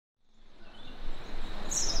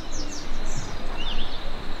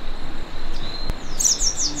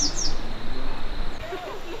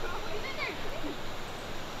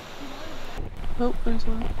Oh, there's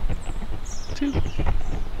 1, 2,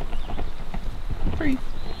 3.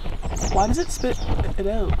 Why does it spit it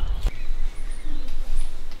out?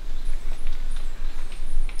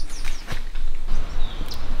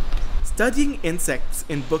 Studying insects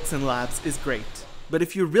in books and labs is great, but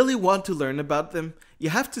if you really want to learn about them, you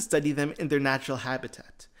have to study them in their natural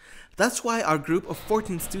habitat. That's why our group of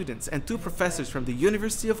 14 students and 2 professors from the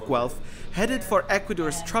University of Guelph headed for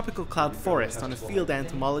Ecuador's tropical cloud forest on a field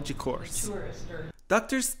entomology course.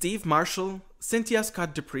 Drs. Steve Marshall, Cynthia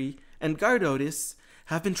Scott-Dupree, and Gard Otis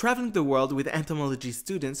have been traveling the world with entomology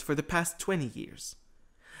students for the past 20 years.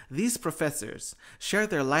 These professors share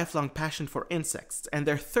their lifelong passion for insects and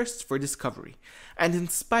their thirst for discovery, and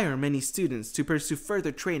inspire many students to pursue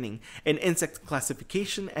further training in insect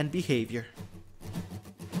classification and behavior.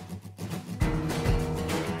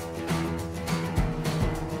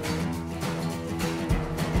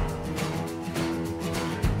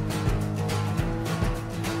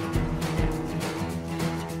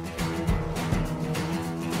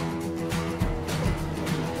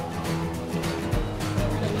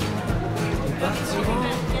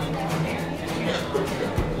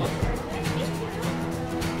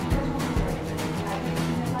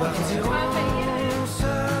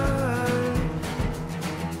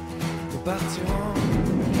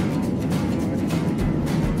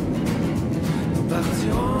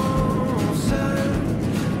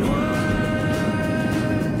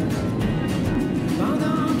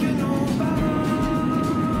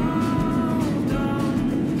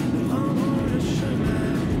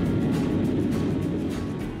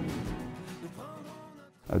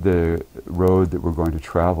 The road that we're going to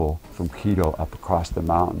travel from Quito up across the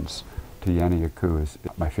mountains to Yanayacu is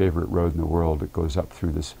my favorite road in the world. It goes up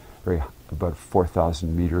through this about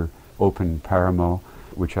 4,000 meter open paramo,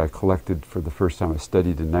 which I collected for the first time. I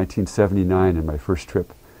studied in 1979 in my first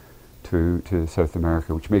trip to South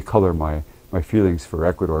America, which may color my feelings for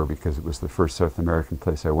Ecuador because it was the first South American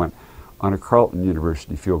place I went on a Carleton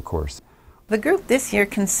University field course. The group this year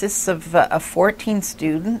consists of 14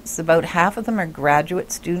 students. About half of them are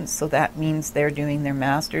graduate students, so that means they're doing their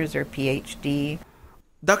master's or PhD.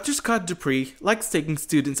 Dr. Scott-Dupree likes taking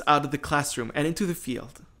students out of the classroom and into the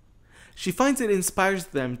field. She finds it inspires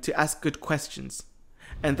them to ask good questions,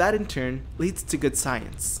 and that in turn leads to good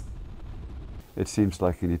science. It seems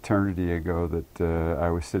like an eternity ago that I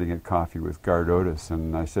was sitting at coffee with Gard Otis,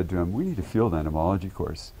 and I said to him, "We need a field entomology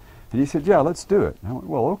course." And he said, "Yeah, let's do it." And I went,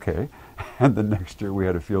 "Well, okay." And the next year we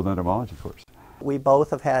had a field entomology course. We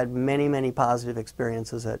both have had many, many positive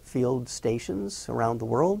experiences at field stations around the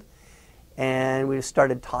world. And we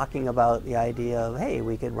started talking about the idea of, hey,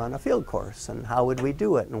 we could run a field course, and how would we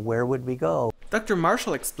do it, and where would we go? Dr.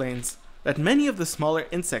 Marshall explains that many of the smaller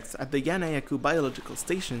insects at the Yanayacu Biological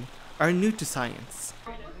Station are new to science.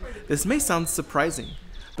 This may sound surprising,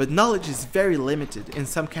 but knowledge is very limited in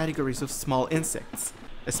some categories of small insects,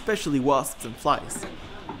 especially wasps and flies.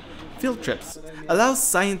 Field trips allow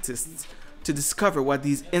scientists to discover what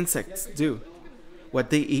these insects do, what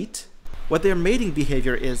they eat, what their mating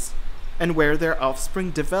behavior is, and where their offspring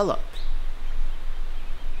develop.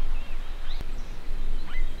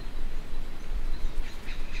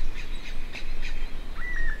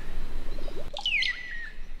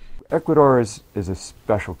 Ecuador is a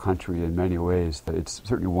special country in many ways. It's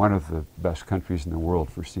certainly one of the best countries in the world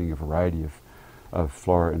for seeing a variety of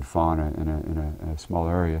flora and fauna in a small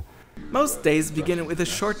area. Most days begin with a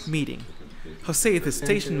short meeting. Jose, the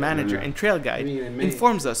station manager and trail guide,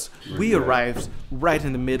 informs us we arrived right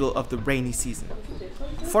in the middle of the rainy season.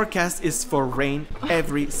 Forecast is for rain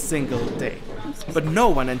every single day, but no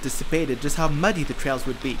one anticipated just how muddy the trails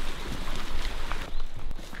would be.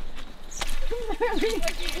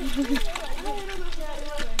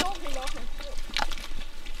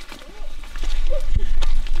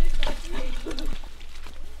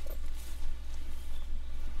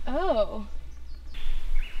 Oh.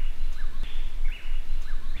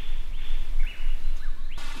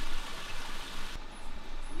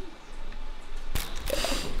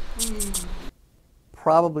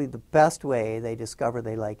 Probably the best way they discover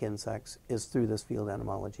they like insects is through this field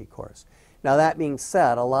entomology course. Now that being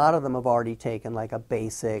said, a lot of them have already taken like a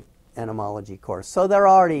basic entomology course, so they're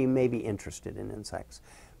already maybe interested in insects.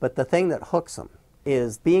 But the thing that hooks them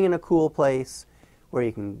is being in a cool place where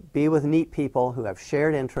you can be with neat people who have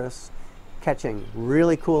shared interests, catching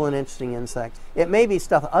really cool and interesting insects. It may be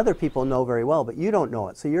stuff other people know very well, but you don't know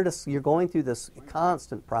it. So you're going through this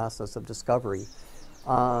constant process of discovery.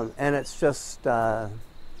 And it's just,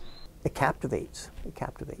 it captivates. It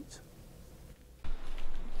captivates.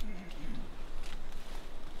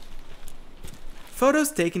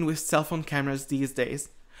 Photos taken with cell phone cameras these days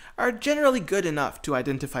are generally good enough to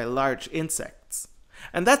identify large insects.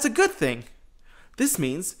 And that's a good thing! This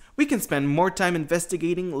means we can spend more time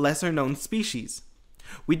investigating lesser-known species.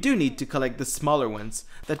 We do need to collect the smaller ones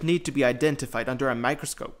that need to be identified under a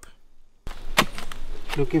microscope.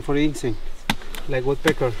 Looking for insects, like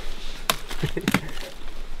woodpecker.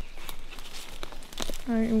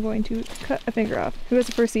 I'm going to cut a finger off. Who has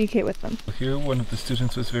the first EK with them? Here, one of the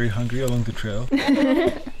students was very hungry along the trail.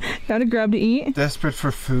 Found a grub to eat. Desperate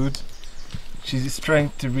for food, she's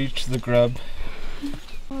trying to reach the grub.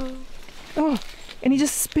 Oh, and he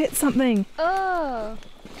just spit something. Oh.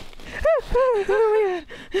 Oh my god.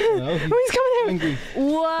 No, Oh, he's coming out. Hungry.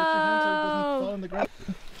 Whoa.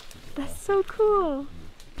 That's so cool.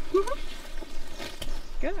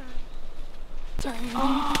 Good. Sorry, I'm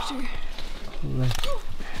taking a picture.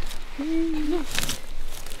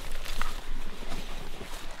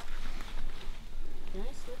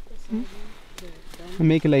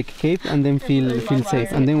 Make like a cave and then feel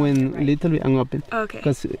safe, and then when a little bit unopen. Okay.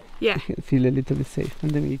 Because Yeah. feel a little bit safe,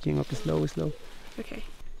 and then we can up slow. Okay.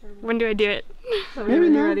 When do I do it? Maybe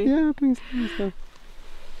now. Ready? Yeah, open stuff.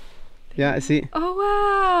 Yeah, see. Oh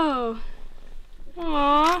wow.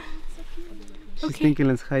 Aww. She's thinking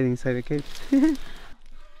let's hide inside the cave.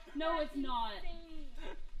 No, it's not.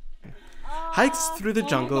 Hikes through the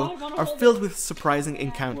jungle are filled with surprising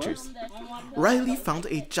encounters. Riley found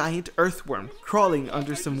a giant earthworm crawling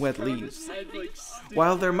under some wet leaves.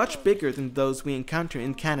 While they're much bigger than those we encounter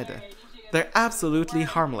in Canada, they're absolutely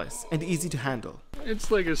harmless and easy to handle.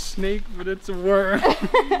 It's like a snake, but it's a worm.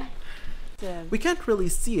 We can't really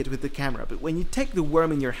see it with the camera, but when you take the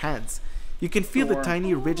worm in your hands, you can feel the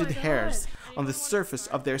tiny rigid hairs on the surface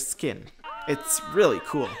of their skin. It's really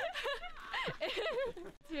cool.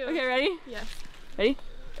 Okay, ready? Yes. Ready?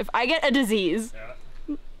 If I get a disease.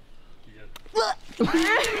 Who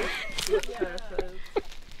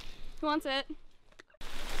wants it?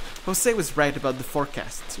 Jose was right about the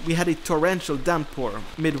forecast. We had a torrential downpour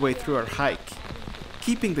midway through our hike.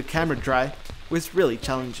 Keeping the camera dry was really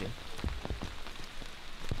challenging.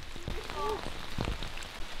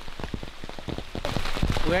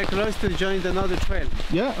 We're close to join another trail.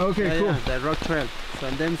 Yeah, okay, cool. Yeah, the rock trail.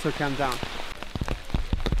 So come down.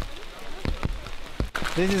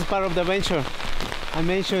 This is part of the adventure. I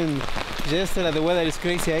mentioned yesterday the weather is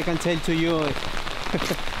crazy. I can tell to you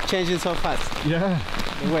changing so fast. Yeah.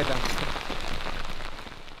 The weather.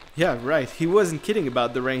 Yeah, right, he wasn't kidding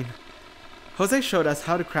about the rain. Jose showed us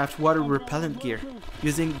how to craft water repellent gear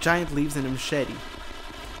using giant leaves and a machete.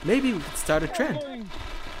 Maybe we could start a trend.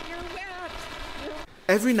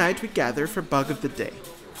 Every night we gather for Bug of the Day.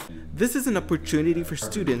 This is an opportunity for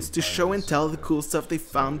students to show and tell the cool stuff they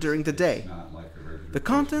found during the day. The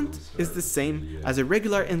content is the same as a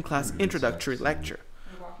regular in-class introductory lecture,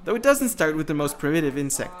 though it doesn't start with the most primitive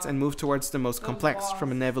insects and move towards the most complex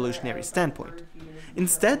from an evolutionary standpoint.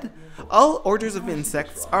 Instead, all orders of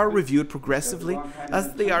insects are reviewed progressively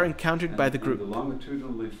as they are encountered by the group.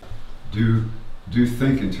 Do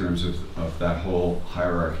think in terms of that whole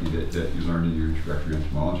hierarchy that you learned in your introductory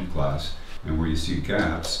entomology class, and where you see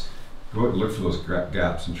gaps, go out and look for those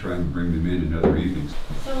gaps and try and bring them in other evenings.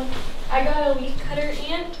 So I got a leaf cutter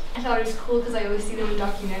ant. I thought it was cool because I always see them in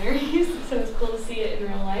documentaries, so it's cool to see it in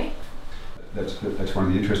real life. That's one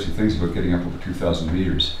of the interesting things about getting up over 2,000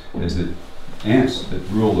 meters, is that ants that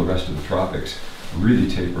rule the rest of the tropics really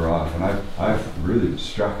taper off, and I've really been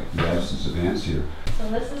struck at the absence of ants here. So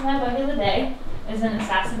this is my bug of the day. It's an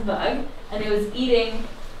assassin bug, and it was eating,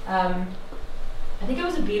 I think it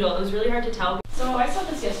was a beetle. It was really hard to tell. So I saw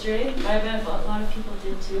this yesterday. I bet a lot of people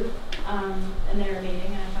did too, and they were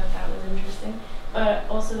mating, and I thought that was interesting. But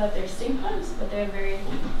also that they're sting bugs, but they're very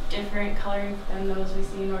different coloring than those we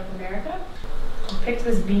see in North America. I picked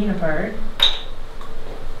this bean apart.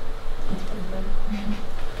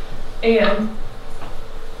 And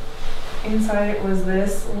inside it was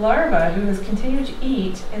this larva who has continued to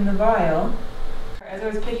eat in the vial. As I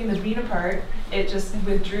was picking the bean apart, it just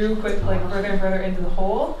withdrew further and further into the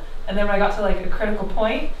hole. And then when I got to like a critical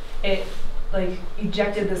point, it like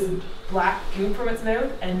ejected this black goop from its mouth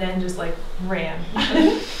and then just like ran.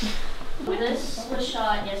 This was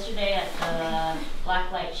shot yesterday at the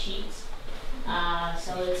Blacklight Sheets.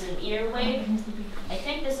 So it's an earwig. I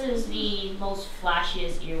think this is the most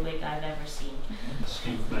flashiest earwig I've ever seen.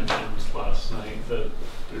 Steve mentioned last night that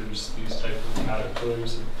there's these type of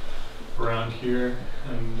caterpillars around here,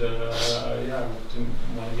 and yeah, I didn't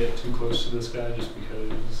want to get too close to this guy just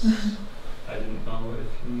because I didn't know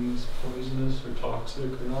if he's poisonous or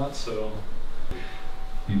toxic or not, so.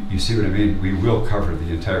 you see what I mean? We will cover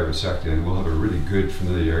the entire insecta and we'll have a really good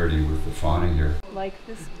familiarity with the fauna here.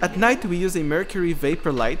 At night, we use a mercury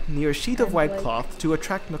vapor light near a sheet of white cloth to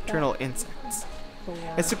attract nocturnal insects.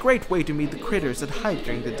 It's a great way to meet the critters that hide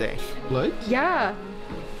during the day. Light? Yeah.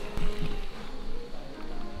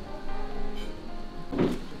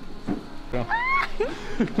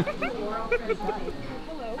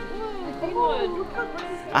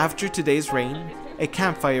 After today's rain, a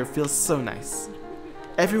campfire feels so nice.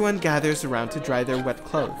 Everyone gathers around to dry their wet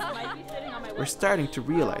clothes. We're starting to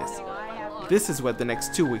realize this is what the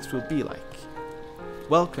next 2 weeks will be like.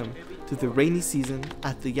 Welcome to the rainy season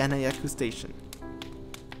at the Yanayacu Station.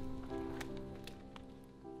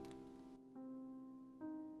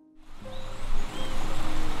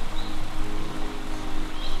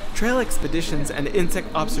 Trail expeditions and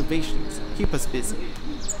insect observations keep us busy.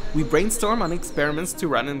 We brainstorm on experiments to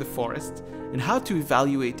run in the forest and how to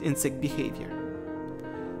evaluate insect behavior.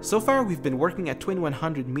 So far, we've been working at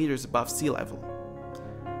 2100 meters above sea level.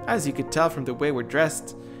 As you could tell from the way we're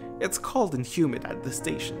dressed, it's cold and humid at the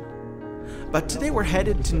station. But today we're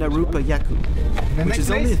headed to Narupa-Yaku, which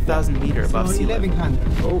is only 1,000 meters above sea level.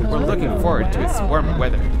 We're looking forward to its warmer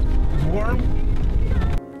weather.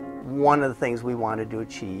 One of the things we wanted to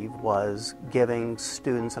achieve was giving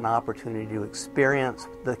students an opportunity to experience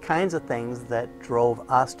the kinds of things that drove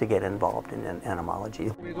us to get involved in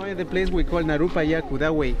entomology. We're going to the place we call Narupa-Yaku,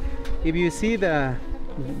 that way. If you see the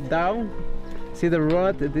down, see the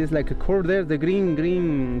rod, there's like a curve there, the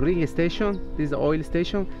green station, this is the oil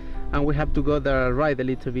station, and we have to go the right a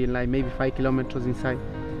little bit, like maybe 5 kilometers inside.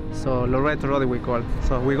 So Loreto Road we call,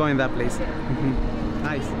 so we're going that place.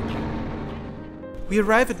 Nice. We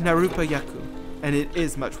arrive at Narupa-Yaku, and it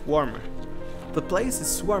is much warmer. The place is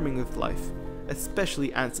swarming with life,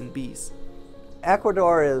 especially ants and bees.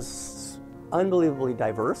 Ecuador is unbelievably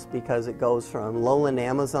diverse because it goes from lowland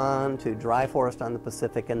Amazon to dry forest on the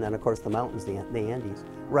Pacific, and then of course the mountains, the Andes,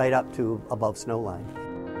 right up to above snowline.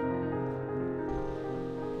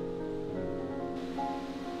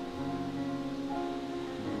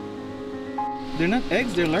 They're not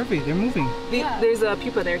eggs, they're larvae, they're moving. There's a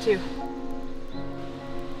pupa there too.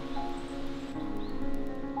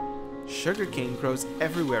 Sugarcane grows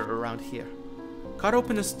everywhere around here. Cut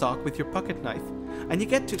open a stalk with your pocket knife, and you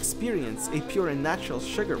get to experience a pure and natural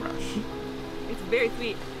sugar rush. It's very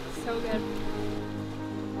sweet. So good.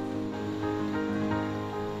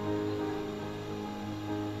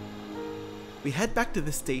 We head back to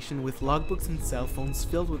the station with logbooks and cell phones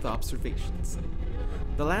filled with observations.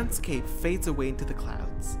 The landscape fades away into the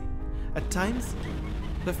clouds. At times,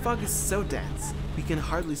 the fog is so dense we can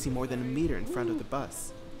hardly see more than a meter in front of the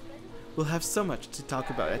bus. We'll have so much to talk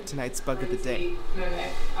about at tonight's Bug of the Day.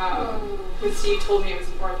 Mimic. When Steve told me it was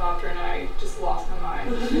an orthopter and I just lost my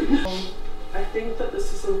mind. I think that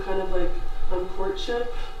this is some kind of like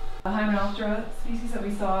courtship. A Hymenoptera species that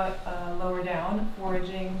we saw lower down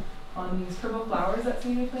foraging on these purple flowers that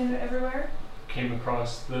seem to be planted everywhere. Came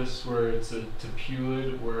across this where it's a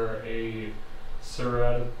tepulid where a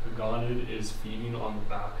Ceratopygonid is feeding on the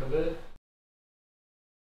back of it.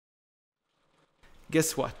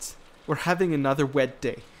 Guess what? We're having another wet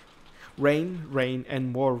day. Rain, rain,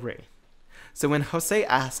 and more rain. So when Jose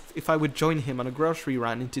asked if I would join him on a grocery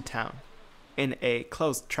run into town, in a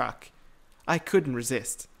closed truck, I couldn't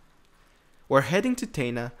resist. We're heading to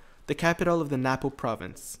Tania, the capital of the Napo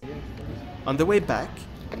province. On the way back,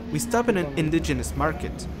 we stop in an indigenous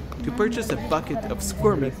market to purchase a bucket of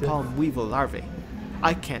squirmy palm weevil larvae.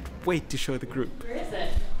 I can't wait to show the group. Where is it?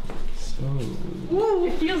 Ooh,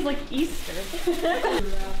 it feels like Easter.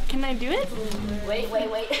 Can I do it? Wait.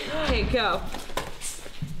 Okay, go.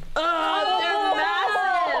 Oh, they're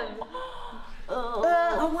massive!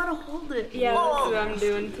 I want to hold it. Yeah, that's what I'm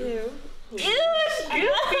doing too. Ew, it's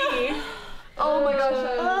goofy! Oh my gosh.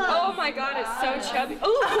 Oh my god, it's so chubby.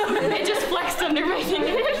 Oh, it just flexed under my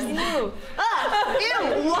fingers. Ew!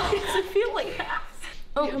 Why does it feel like that?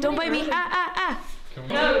 Oh, don't bite me. Ah.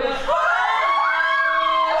 No.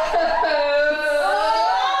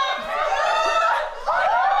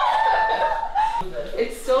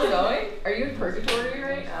 It's still going? Are you in purgatory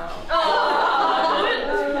right now?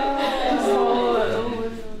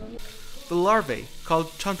 The larvae, called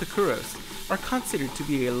chantacuros, are considered to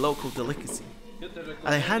be a local delicacy.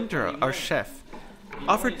 Alejandro, our chef,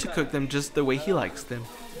 offered to cook them just the way he likes them,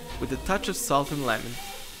 with a touch of salt and lemon.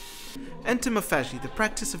 Entomophagy, the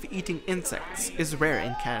practice of eating insects, is rare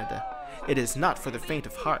in Canada. It is not for the faint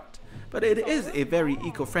of heart, but it is a very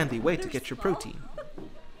eco-friendly way to get your protein.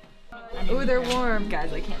 Ooh, they're warm.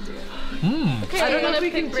 Guys, I can't do it. Okay, I don't know if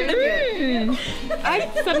we can bring it.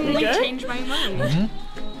 I suddenly changed my mind.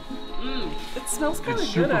 It smells kind of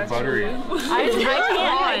It's good, super actually. buttery. I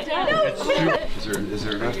can't. Is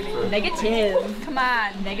there enough? Negative. Come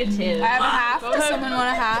on, negative. I have a half. Does someone want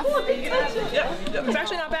a half? Yeah, it's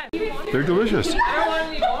actually not bad. They're delicious. I don't want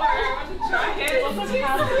any more. I want to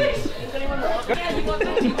try it. Does anyone want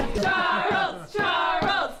Charles!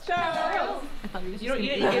 Charles! Charles! You don't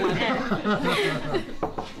eat it, you give it an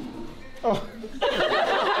Oh.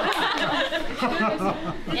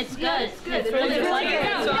 It's good. It's good. It's really good.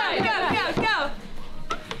 Go.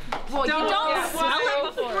 Well, you don't smell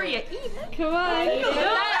it before you eat it. Come on.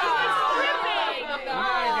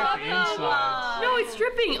 No, it's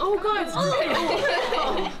dripping. Oh god, it's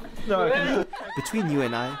dripping. Between you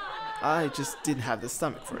and I just didn't have the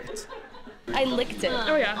stomach for it. I licked it.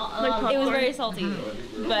 Oh yeah, like popcorn. It was very salty,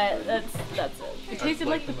 but that's it. It tasted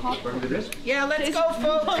like the popcorn. Yeah, let's go,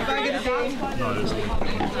 folks. Bag of the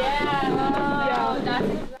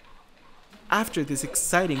day. After this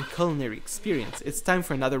exciting culinary experience, it's time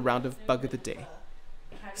for another round of Bug of the Day.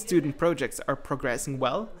 Student projects are progressing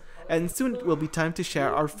well, and soon it will be time to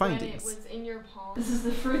share our findings. This is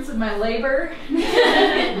the fruits of my labor.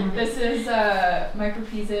 This is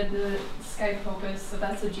Micropizid, the Skypopus, so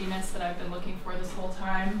that's a genus that I've been looking for this whole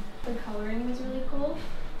time. The coloring is really cool.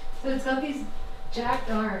 So it's got these jacked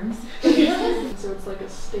arms. So it's like a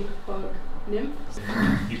stink bug nymph.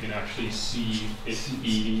 You can actually see it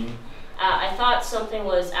eating. I thought something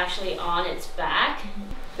was actually on its back.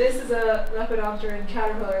 This is a Lepidopteran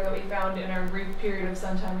caterpillar that we found in our brief period of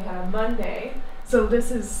sunshine we had on Monday. So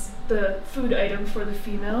this is the food item for the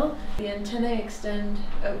female. The antennae extend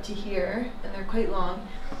out to here, and they're quite long.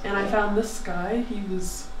 And I found this guy. He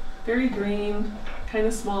was very green, kind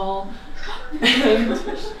of small. And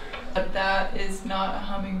But that is not a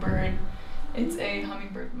hummingbird. It's a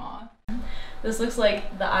hummingbird moth. This looks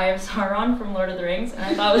like the Eye of Sauron from Lord of the Rings, and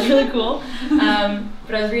I thought it was really cool.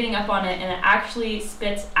 But I was reading up on it, and it actually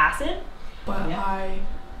spits acid. But I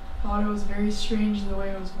thought it was very strange the way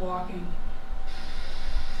it was walking.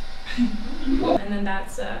 And then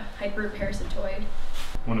that's a hyperparasitoid.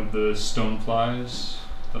 One of the stoneflies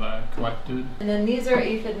that I collected. And then these are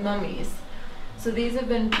aphid mummies. So these have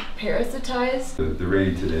been parasitized. The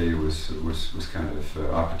rain today was kind of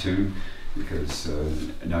opportune, because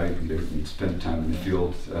now you can spend time in the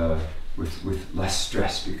field with less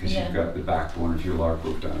stress, because you've got the backbone of your large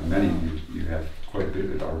work done. And many of you have quite a bit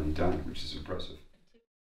of it already done, which is impressive.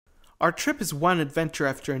 Our trip is one adventure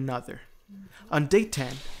after another. On day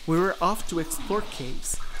 10, we were off to explore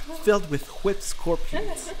caves filled with whipped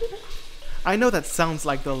scorpions. I know that sounds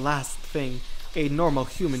like the last thing a normal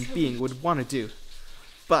human being would want to do,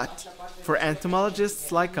 but for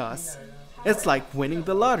entomologists like us, it's like winning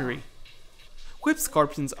the lottery. Whipped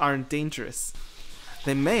scorpions aren't dangerous.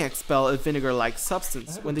 They may expel a vinegar-like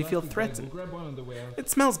substance when they feel threatened. It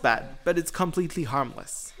smells bad, but it's completely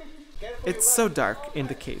harmless. It's so dark in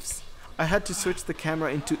the caves, I had to switch the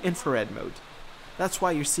camera into infrared mode. That's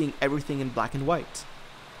why you're seeing everything in black and white.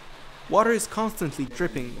 Water is constantly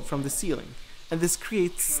dripping from the ceiling, and this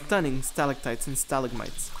creates stunning stalactites and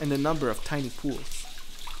stalagmites and a number of tiny pools.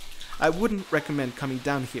 I wouldn't recommend coming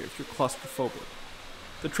down here if you're claustrophobic.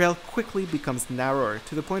 The trail quickly becomes narrower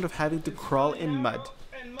to the point of having to crawl in mud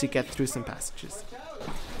to get through some passages.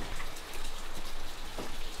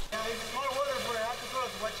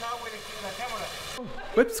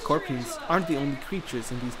 Whipped scorpions aren't the only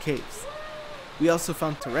creatures in these caves. We also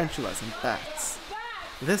found tarantulas and bats.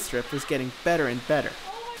 This trip was getting better and better.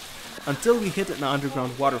 Until we hit an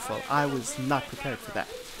underground waterfall, I was not prepared for that.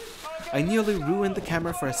 I nearly ruined the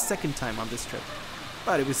camera for a second time on this trip,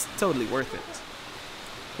 but it was totally worth it.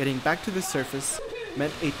 Getting back to the surface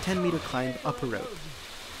meant a 10-meter climb up a road.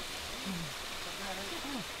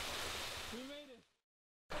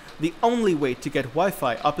 The only way to get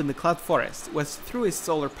Wi-Fi up in the cloud forest was through a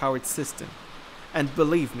solar-powered system. And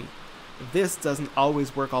believe me, this doesn't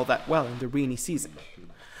always work all that well in the rainy season.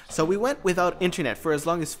 So we went without internet for as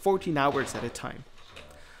long as 14 hours at a time.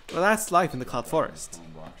 Well, that's life in the cloud forest.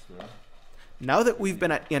 Now that we've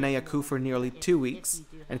been at Yanayacu for nearly 2 weeks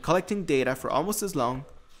and collecting data for almost as long,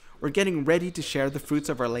 we're getting ready to share the fruits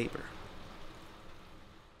of our labor.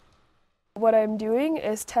 What I'm doing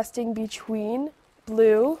is testing between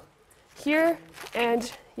blue here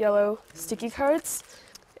and yellow sticky cards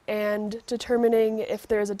and determining if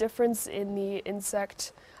there's a difference in the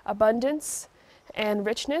insect abundance and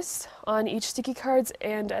richness on each sticky cards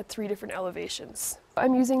and at 3 different elevations.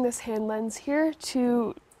 I'm using this hand lens here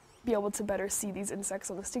to be able to better see these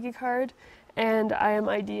insects on the sticky card, and I am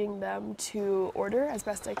IDing them to order as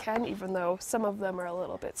best I can, even though some of them are a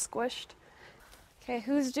little bit squished. Okay,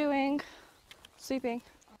 who's doing sweeping?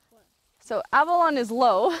 So Avalon is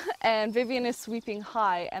low and Vivian is sweeping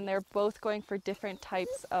high, and they're both going for different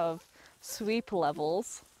types of sweep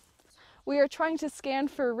levels. We are trying to scan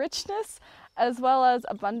for richness as well as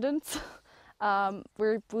abundance.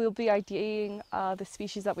 We'll be IDing the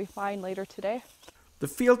species that we find later today. The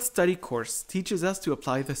field study course teaches us to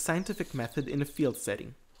apply the scientific method in a field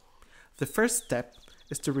setting. The first step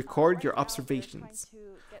is to record your observations.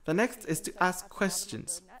 The next is to ask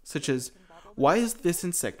questions, such as, why is this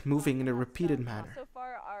insect moving in a repeated manner?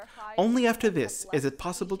 Only after this is it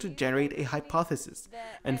possible to generate a hypothesis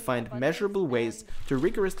and find measurable ways to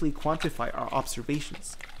rigorously quantify our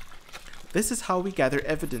observations. This is how we gather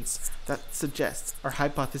evidence that suggests our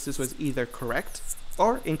hypothesis was either correct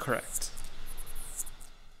or incorrect.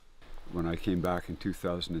 When I came back in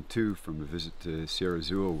 2002 from a visit to Sierra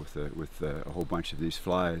Azul with a whole bunch of these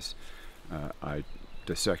flies, I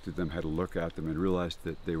dissected them, had a look at them, and realized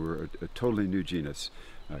that they were a totally new genus,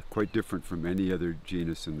 quite different from any other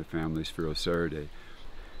genus in the family Sphaeroceridae.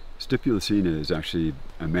 Stipulacina is actually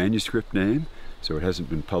a manuscript name, so it hasn't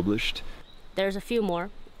been published. There's a few more,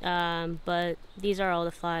 but these are all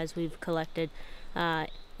the flies we've collected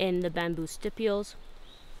in the bamboo stipules.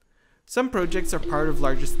 Some projects are part of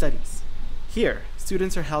larger studies. Here,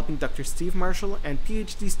 students are helping Dr. Steve Marshall and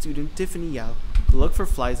PhD student Tiffany Yau look for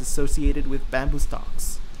flies associated with bamboo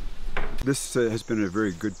stalks. This has been a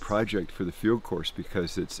very good project for the field course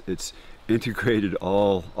because it's integrated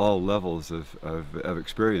all levels of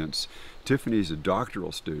experience. Tiffany's a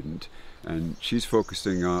doctoral student, and she's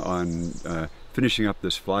focusing on finishing up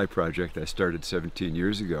this fly project I started 17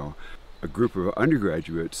 years ago. A group of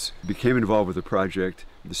undergraduates became involved with the project,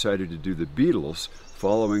 decided to do the beetles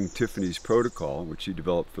following Tiffany's protocol, which she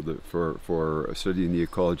developed for studying the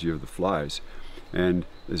ecology of the flies. And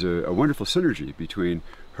there's a wonderful synergy between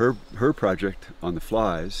her project on the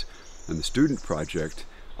flies and the student project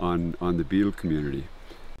on the beetle community.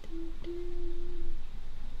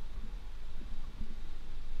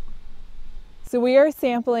 So we are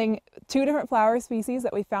sampling 2 different flower species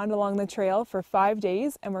that we found along the trail for 5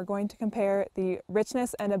 days, and we're going to compare the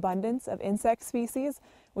richness and abundance of insect species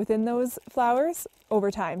within those flowers over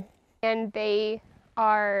time. And they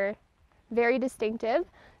are very distinctive.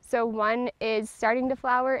 So one is starting to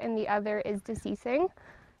flower and the other is deceasing.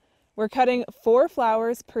 We're cutting 4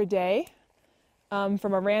 flowers per day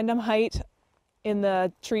from a random height in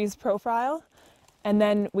the tree's profile. And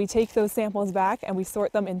then we take those samples back and we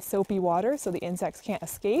sort them in soapy water so the insects can't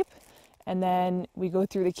escape. And then we go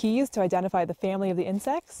through the keys to identify the family of the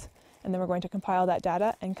insects. And then we're going to compile that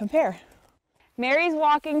data and compare. Mary's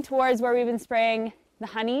walking towards where we've been spraying the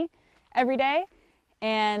honey every day.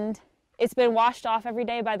 And it's been washed off every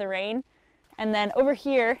day by the rain. And then over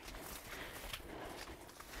here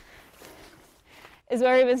is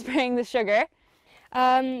where we've been spraying the sugar.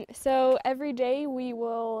 So every day we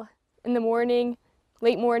will, in the morning,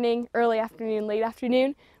 late morning, early afternoon, late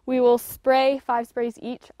afternoon, we will spray 5 sprays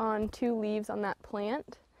each on 2 leaves on that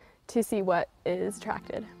plant to see what is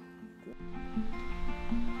attracted.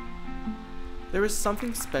 There is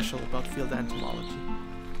something special about field entomology.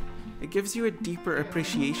 It gives you a deeper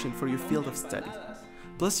appreciation for your field of study.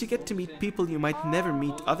 Plus you get to meet people you might never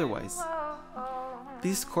meet otherwise.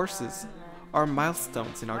 These courses are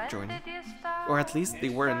milestones in our journey, or at least they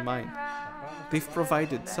were in mine. They've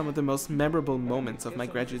provided some of the most memorable moments of my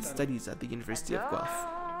graduate studies at the University of Guelph.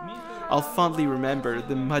 I'll fondly remember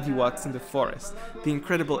the muddy walks in the forest, the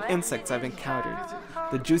incredible insects I've encountered,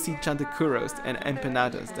 the juicy chantacuros and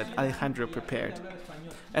empanadas that Alejandro prepared,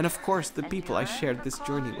 and of course the people I shared this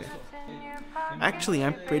journey with. Actually,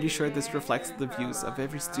 I'm pretty sure this reflects the views of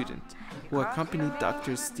every student who accompanied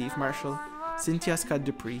Drs. Steve Marshall, Cynthia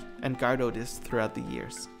Scott-Dupree, and Gard Otis throughout the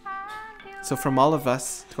years. So from all of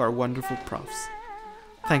us to our wonderful profs,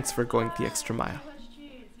 thanks for going the extra mile.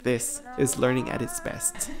 This is learning at its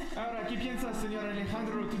best. Ahora, ¿qué piensas, señor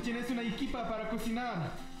Alejandro? Tú tienes una equipa para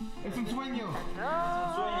cocinar. Es un sueño. Es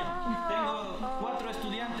un sueño. Tengo 4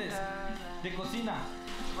 estudiantes de cocina.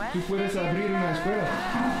 Tú puedes abrir una escuela.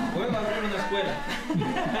 Puedo abrir una escuela.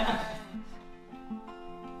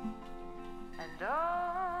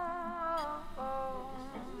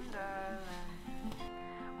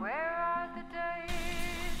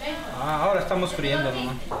 Ahora estamos friendo,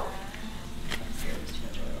 ¿no?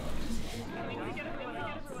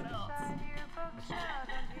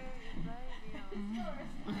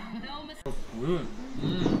 Good.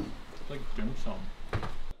 It's like dim sum.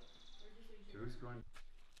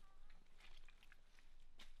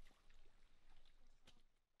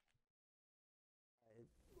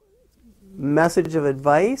 Message of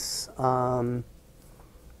advice,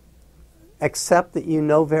 accept that you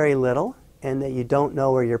know very little and that you don't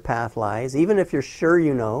know where your path lies. Even if you're sure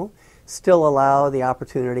you know, still allow the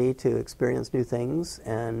opportunity to experience new things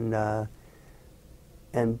and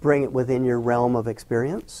bring it within your realm of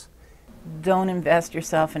experience. Don't invest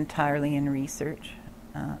yourself entirely in research.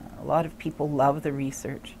 A lot of people love the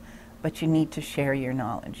research, but you need to share your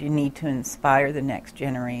knowledge. You need to inspire the next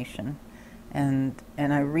generation. And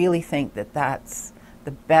I really think that that's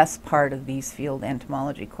the best part of these field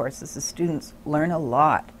entomology courses. The students learn a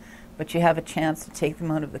lot, but you have a chance to take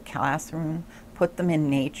them out of the classroom, put them in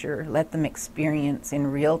nature, let them experience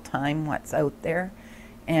in real time what's out there,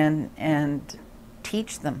 and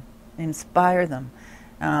teach them, inspire them.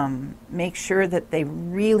 Make sure that they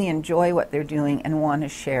really enjoy what they're doing and want to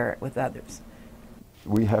share it with others.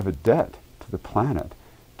 We have a debt to the planet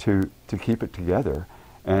to keep it together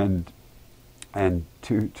and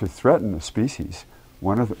to threaten a species.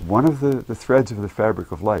 One of the threads of the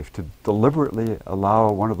fabric of life, to deliberately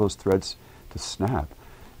allow one of those threads to snap,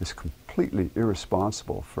 is completely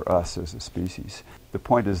irresponsible for us as a species. The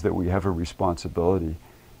point is that we have a responsibility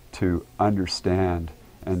to understand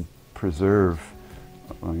and preserve,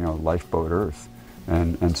 lifeboat Earth,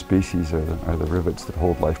 and species are the rivets that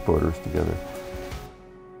hold lifeboat Earth together.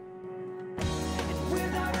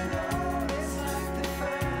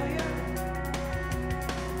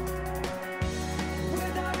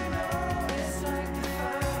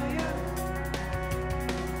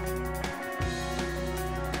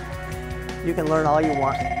 You can learn all you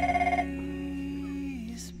want.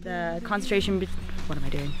 The concentration, what am I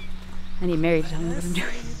doing? I need Mary to tell me what I'm doing.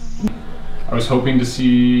 I was hoping to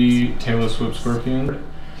see tailless whip scorpion.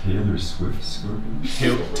 Tailless whip scorpion?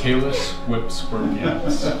 Tailless whip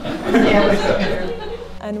scorpions.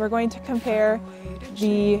 And we're going to compare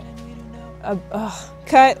the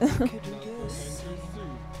cut.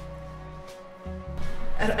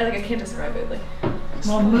 I can't describe it.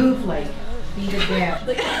 Well, move like beat it down.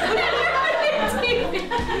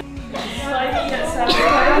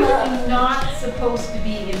 Not supposed to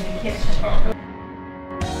be in the kitchen.